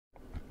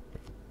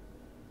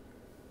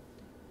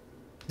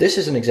This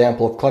is an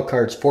example of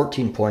Clubcard's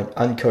 14-point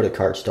uncoated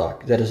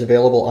cardstock that is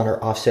available on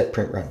our offset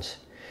print runs.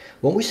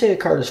 When we say a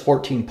card is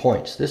 14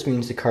 points, this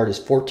means the card is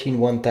 14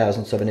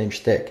 1/1000ths of an inch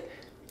thick.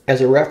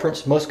 As a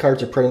reference, most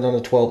cards are printed on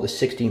a 12 to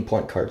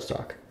 16-point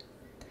cardstock.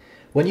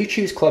 When you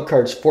choose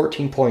Clubcard's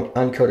 14-point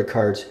uncoated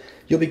cards,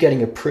 you'll be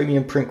getting a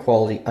premium print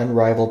quality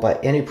unrivaled by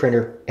any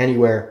printer,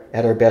 anywhere,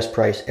 at our best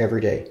price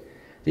every day.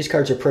 These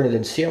cards are printed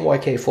in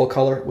CMYK full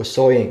color with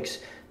soy inks,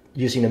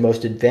 using the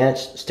most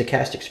advanced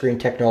stochastic screen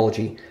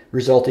technology,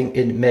 resulting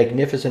in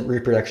magnificent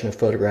reproduction of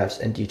photographs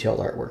and detailed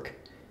artwork.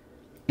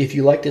 If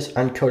you like this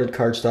uncoated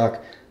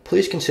cardstock,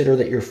 please consider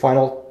that your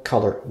final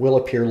color will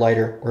appear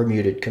lighter or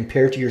muted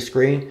compared to your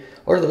screen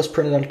or those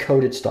printed on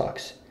coated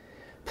stocks.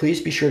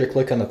 Please be sure to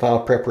click on the File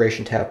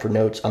Preparation tab for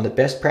notes on the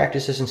best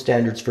practices and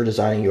standards for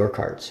designing your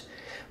cards.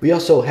 We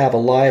also have a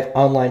live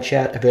online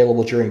chat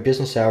available during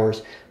business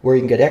hours where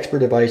you can get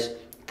expert advice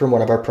from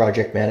one of our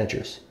project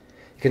managers.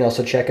 You can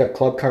also check out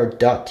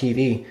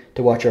clubcard.tv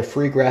to watch our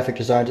free graphic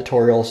design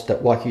tutorials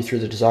that walk you through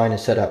the design and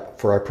setup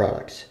for our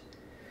products.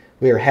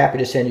 We are happy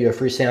to send you a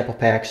free sample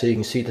pack so you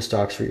can see the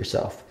stocks for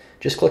yourself.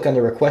 Just click on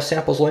the Request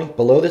Samples link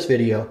below this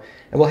video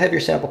and we'll have your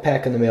sample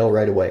pack in the mail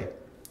right away.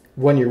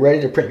 When you're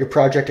ready to print your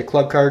project at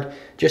Clubcard,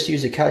 just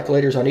use the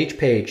calculators on each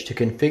page to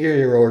configure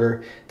your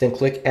order, then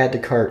click Add to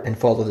Cart and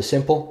follow the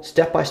simple,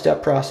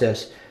 step-by-step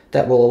process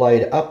that will allow you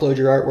to upload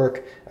your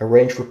artwork,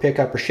 arrange for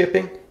pickup or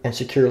shipping, and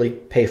securely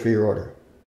pay for your order.